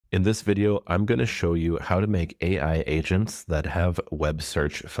In this video, I'm going to show you how to make AI agents that have web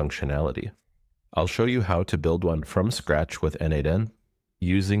search functionality. I'll show you how to build one from scratch with N8N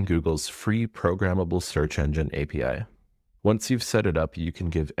using Google's free Programmable Search Engine API. Once you've set it up, you can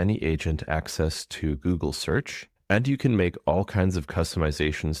give any agent access to Google Search, and you can make all kinds of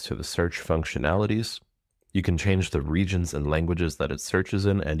customizations to the search functionalities. You can change the regions and languages that it searches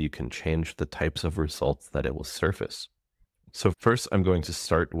in, and you can change the types of results that it will surface. So first, I'm going to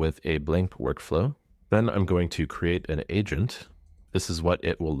start with a blank workflow. Then I'm going to create an agent. This is what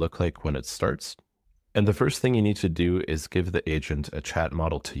it will look like when it starts. And the first thing you need to do is give the agent a chat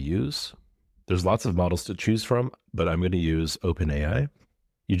model to use. There's lots of models to choose from, but I'm going to use OpenAI.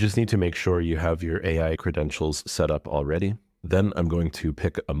 You just need to make sure you have your AI credentials set up already. Then I'm going to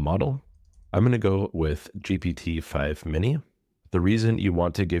pick a model. I'm going to go with GPT-5 Mini. The reason you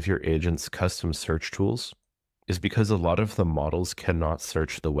want to give your agents custom search tools is because a lot of the models cannot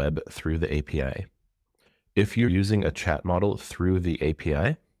search the web through the API. If you're using a chat model through the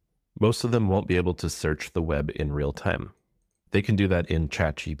API, most of them won't be able to search the web in real time. They can do that in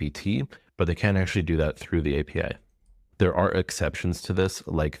ChatGPT, but they can't actually do that through the API. There are exceptions to this,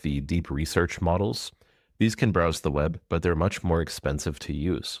 like the deep research models. These can browse the web, but they're much more expensive to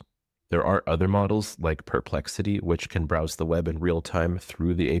use. There are other models like Perplexity, which can browse the web in real time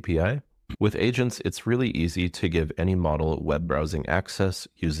through the API. With agents, it's really easy to give any model web browsing access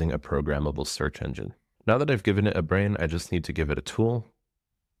using a programmable search engine. Now that I've given it a brain, I just need to give it a tool.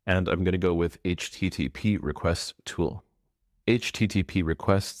 And I'm going to go with HTTP request tool. HTTP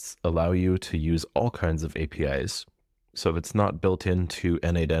requests allow you to use all kinds of APIs. So if it's not built into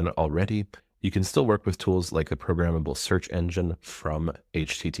N8N already, you can still work with tools like the programmable search engine from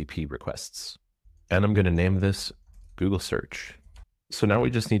HTTP requests. And I'm going to name this Google Search. So now we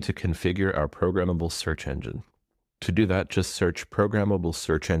just need to configure our programmable search engine. To do that, just search programmable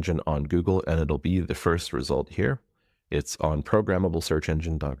search engine on Google and it'll be the first result here. It's on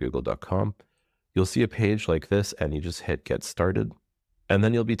programmablesearchengine.google.com. You'll see a page like this and you just hit get started. And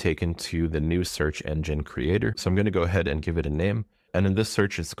then you'll be taken to the new search engine creator. So I'm going to go ahead and give it a name. And in this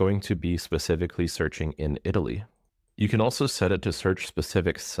search, it's going to be specifically searching in Italy. You can also set it to search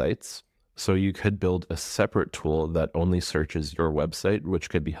specific sites. So you could build a separate tool that only searches your website, which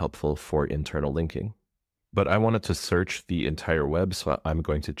could be helpful for internal linking. But I wanted to search the entire web, so I'm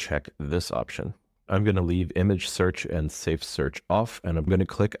going to check this option. I'm going to leave image search and safe search off, and I'm going to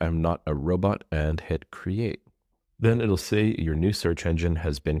click I'm not a robot and hit create. Then it'll say your new search engine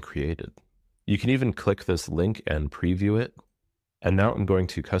has been created. You can even click this link and preview it. And now I'm going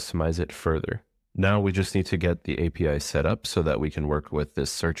to customize it further. Now we just need to get the API set up so that we can work with this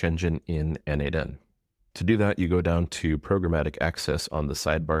search engine in N8N. To do that, you go down to programmatic access on the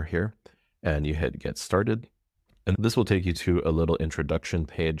sidebar here, and you hit get started. And this will take you to a little introduction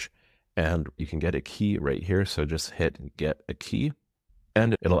page, and you can get a key right here. So just hit get a key,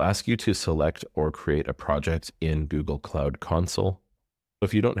 and it'll ask you to select or create a project in Google Cloud Console.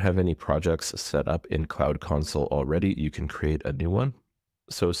 If you don't have any projects set up in Cloud Console already, you can create a new one.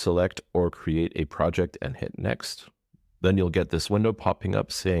 So select or create a project and hit next. Then you'll get this window popping up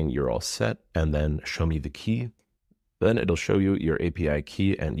saying you're all set, and then show me the key. Then it'll show you your API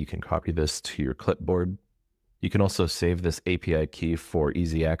key and you can copy this to your clipboard. You can also save this API key for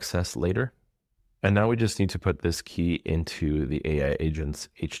easy access later. And now we just need to put this key into the AI agent's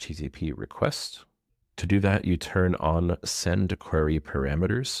HTTP request. To do that, you turn on send query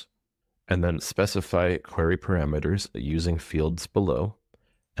parameters and then specify query parameters using fields below.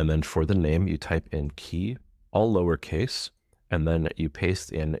 And then for the name, you type in key, all lowercase, and then you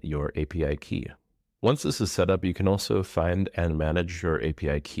paste in your API key. Once this is set up, you can also find and manage your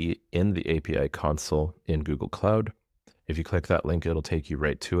API key in the API console in Google Cloud. If you click that link, it'll take you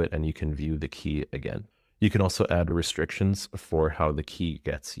right to it and you can view the key again. You can also add restrictions for how the key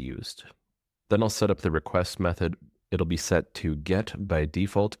gets used. Then I'll set up the request method. It'll be set to get by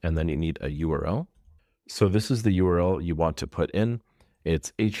default, and then you need a URL. So this is the URL you want to put in.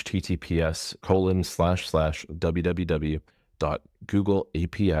 It's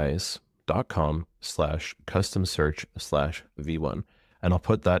https://www.googleapis.com/custom search/v1. And I'll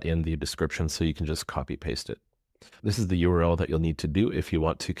put that in the description so you can just copy paste it. This is the URL that you'll need to do if you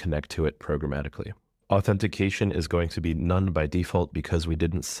want to connect to it programmatically. Authentication is going to be none by default because we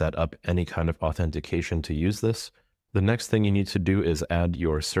didn't set up any kind of authentication to use this. The next thing you need to do is add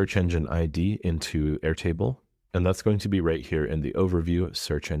your search engine ID into Airtable. And that's going to be right here in the overview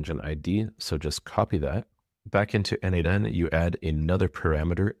search engine ID. So just copy that. Back into N8N, you add another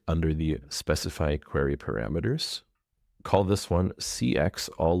parameter under the specify query parameters. Call this one CX,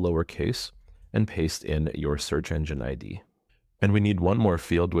 all lowercase, and paste in your search engine ID. And we need one more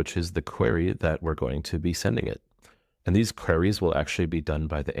field, which is the query that we're going to be sending it. And these queries will actually be done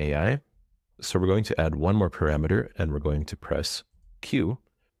by the AI. So we're going to add one more parameter, and we're going to press Q,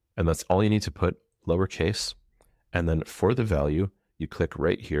 and that's all you need to put, lowercase. And then for the value, you click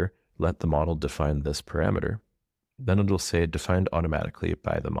right here, let the model define this parameter. Then it'll say defined automatically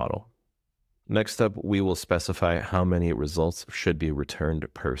by the model. Next up, we will specify how many results should be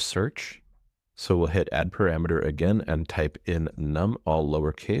returned per search. So we'll hit add parameter again and type in num, all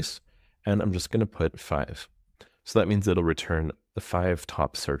lowercase, and I'm just going to put 5. So that means it'll return the 5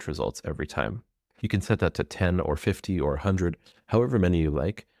 top search results every time. You can set that to 10 or 50 or 100, however many you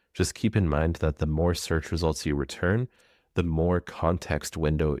like. Just keep in mind that the more search results you return, the more context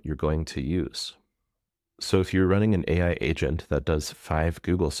window you're going to use. So if you're running an AI agent that does 5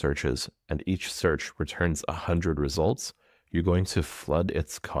 Google searches and each search returns 100 results, you're going to flood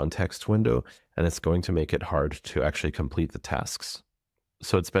its context window, and it's going to make it hard to actually complete the tasks.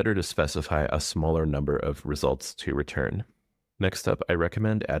 So it's better to specify a smaller number of results to return. Next up, I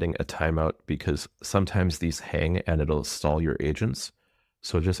recommend adding a timeout because sometimes these hang and it'll stall your agents.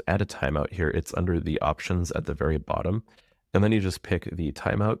 So just add a timeout here. It's under the options at the very bottom. And then you just pick the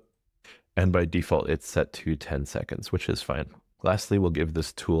timeout. And by default, it's set to 10 seconds, which is fine. Lastly, we'll give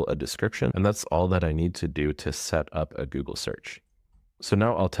this tool a description, and that's all that I need to do to set up a Google search. So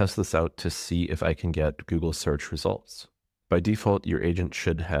now I'll test this out to see if I can get Google search results. By default, your agent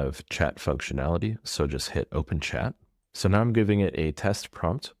should have chat functionality, so just hit open chat. So now I'm giving it a test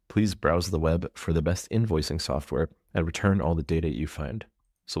prompt. Please browse the web for the best invoicing software and return all the data you find.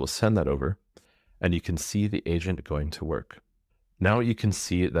 So we'll send that over, and you can see the agent going to work. Now you can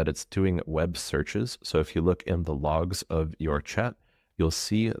see that it's doing web searches. So if you look in the logs of your chat, you'll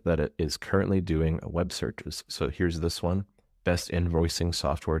see that it is currently doing web searches. So here's this one, best invoicing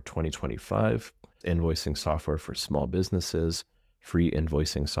software 2025, invoicing software for small businesses, free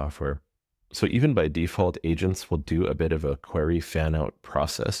invoicing software. So even by default, agents will do a bit of a query fan out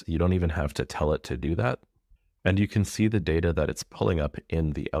process. You don't even have to tell it to do that. And you can see the data that it's pulling up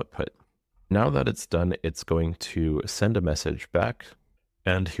in the output. Now that it's done, it's going to send a message back.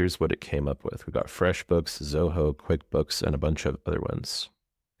 And here's what it came up with. We got FreshBooks, Zoho, QuickBooks, and a bunch of other ones.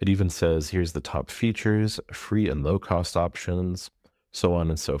 It even says, here's the top features, free and low cost options, so on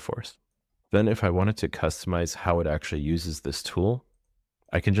and so forth. Then if I wanted to customize how it actually uses this tool,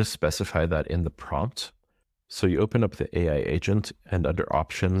 I can just specify that in the prompt. So you open up the AI agent, and under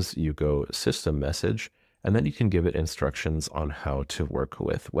options, you go system message, and then you can give it instructions on how to work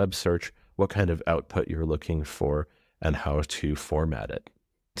with web search, what kind of output you're looking for, and how to format it.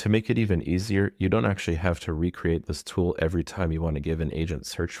 To make it even easier, you don't actually have to recreate this tool every time you want to give an agent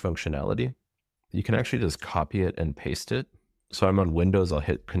search functionality. You can actually just copy it and paste it. So I'm on Windows, I'll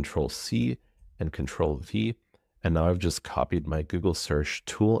hit Control-C and Control-V, and now I've just copied my Google search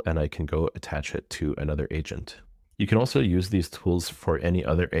tool, and I can go attach it to another agent. You can also use these tools for any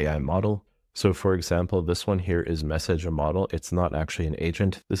other AI model. So for example, this one here is message a model. It's not actually an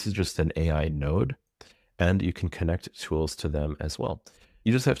agent. This is just an AI node, and you can connect tools to them as well.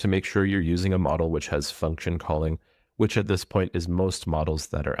 You just have to make sure you're using a model which has function calling, which at this point is most models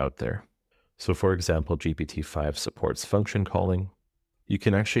that are out there. So for example, GPT-5 supports function calling. You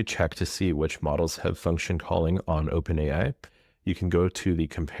can actually check to see which models have function calling on OpenAI. You can go to the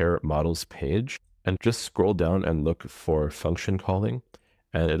compare models page and just scroll down and look for function calling,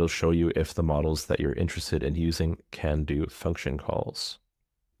 and it'll show you if the models that you're interested in using can do function calls.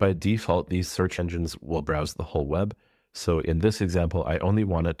 By default, these search engines will browse the whole web. So in this example, I only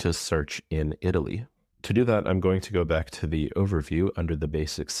want it to search in Italy. To do that, I'm going to go back to the overview under the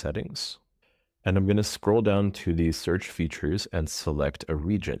basic settings, and I'm going to scroll down to the search features and select a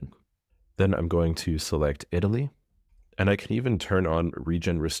region. Then I'm going to select Italy, and I can even turn on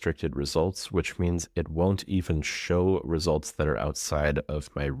region restricted results, which means it won't even show results that are outside of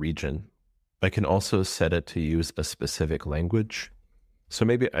my region. I can also set it to use a specific language. So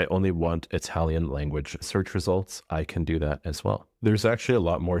maybe I only want Italian language search results. I can do that as well. There's actually a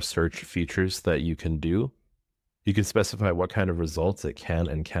lot more search features that you can do. You can specify what kind of results it can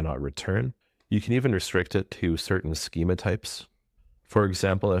and cannot return. You can even restrict it to certain schema types. For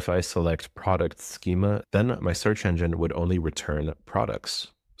example, if I select product schema, then my search engine would only return products.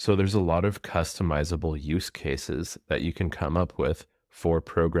 So there's a lot of customizable use cases that you can come up with for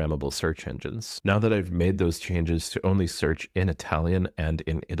programmable search engines. Now that I've made those changes to only search in Italian and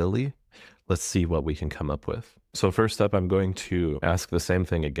in Italy, let's see what we can come up with. So first up, I'm going to ask the same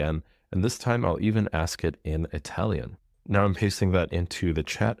thing again, and this time I'll even ask it in Italian. Now I'm pasting that into the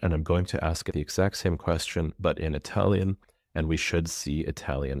chat, and I'm going to ask it the exact same question, but in Italian, and we should see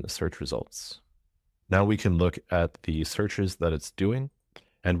Italian search results. Now we can look at the searches that it's doing,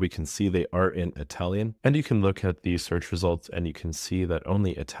 and we can see they are in Italian. And you can look at the search results and you can see that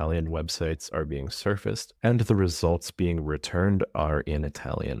only Italian websites are being surfaced and the results being returned are in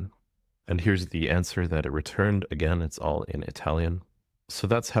Italian. And here's the answer that it returned. Again, it's all in Italian. So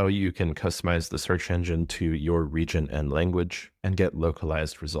that's how you can customize the search engine to your region and language and get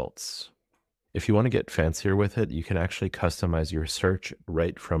localized results. If you want to get fancier with it, you can actually customize your search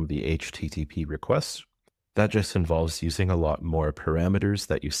right from the HTTP request. That just involves using a lot more parameters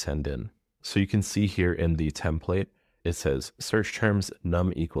that you send in. So you can see here in the template, it says search terms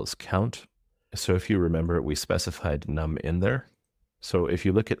num equals count. So if you remember, we specified num in there. So if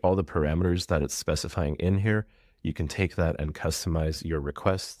you look at all the parameters that it's specifying in here, you can take that and customize your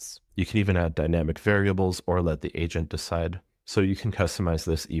requests. You can even add dynamic variables or let the agent decide. So you can customize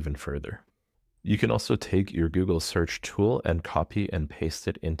this even further. You can also take your Google search tool and copy and paste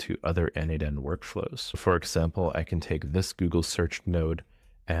it into other n8n workflows. For example, I can take this Google search node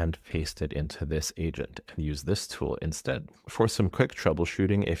and paste it into this agent and use this tool instead. For some quick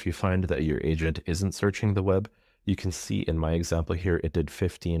troubleshooting, if you find that your agent isn't searching the web, you can see in my example here, it did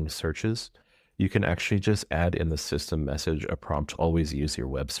 15 searches. You can actually just add in the system message a prompt, always use your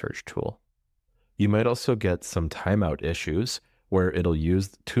web search tool. You might also get some timeout issues where it'll use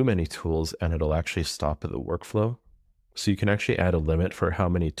too many tools and it'll actually stop the workflow. So you can actually add a limit for how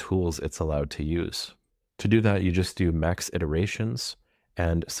many tools it's allowed to use. To do that, you just do max iterations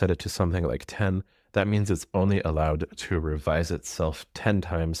and set it to something like 10. That means it's only allowed to revise itself 10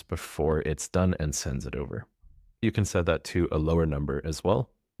 times before it's done and sends it over. You can set that to a lower number as well.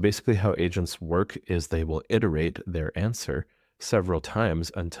 Basically, how agents work is they will iterate their answer several times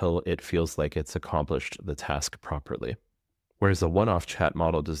until it feels like it's accomplished the task properly. Whereas a one-off chat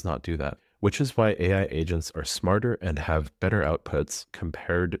model does not do that, which is why AI agents are smarter and have better outputs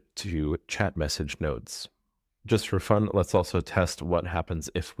compared to chat message nodes. Just for fun, let's also test what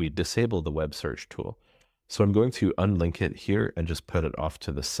happens if we disable the web search tool. So I'm going to unlink it here and just put it off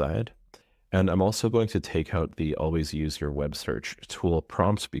to the side. And I'm also going to take out the always use your web search tool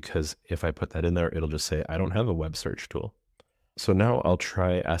prompt, because if I put that in there, it'll just say, I don't have a web search tool. So now I'll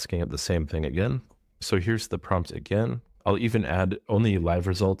try asking it the same thing again. So here's the prompt again. I'll even add only live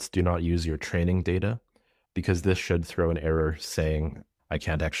results. Do not use your training data, because this should throw an error saying I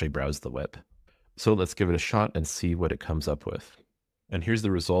can't actually browse the web. So let's give it a shot and see what it comes up with. And here's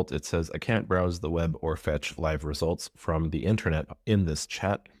the result. It says, I can't browse the web or fetch live results from the internet in this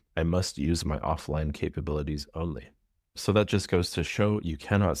chat. I must use my offline capabilities only. So that just goes to show you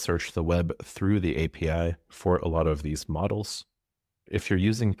cannot search the web through the API for a lot of these models. If you're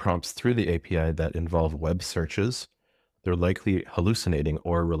using prompts through the API that involve web searches, they're likely hallucinating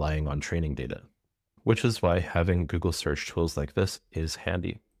or relying on training data, which is why having Google search tools like this is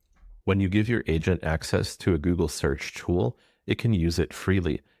handy. When you give your agent access to a Google search tool, it can use it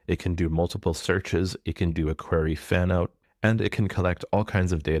freely. It can do multiple searches, it can do a query fan out, and it can collect all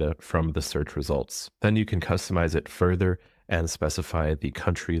kinds of data from the search results. Then you can customize it further and specify the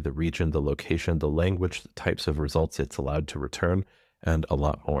country, the region, the location, the language, the types of results it's allowed to return, and a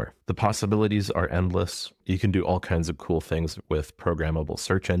lot more. The possibilities are endless. You can do all kinds of cool things with programmable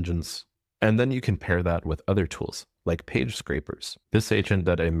search engines. And then you can pair that with other tools like page scrapers. This agent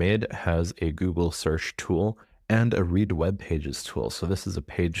that I made has a Google search tool and a read web pages tool. So this is a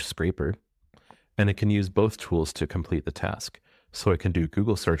page scraper, and it can use both tools to complete the task. So it can do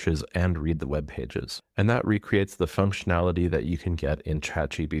Google searches and read the web pages. And that recreates the functionality that you can get in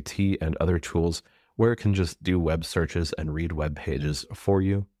ChatGPT and other tools, where it can just do web searches and read web pages for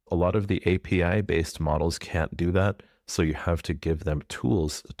you. A lot of the API-based models can't do that, so you have to give them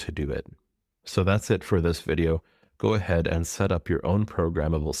tools to do it. So that's it for this video. Go ahead and set up your own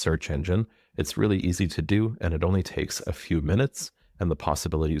programmable search engine. It's really easy to do, and it only takes a few minutes, and the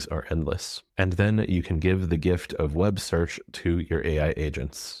possibilities are endless. And then you can give the gift of web search to your AI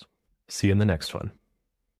agents. See you in the next one.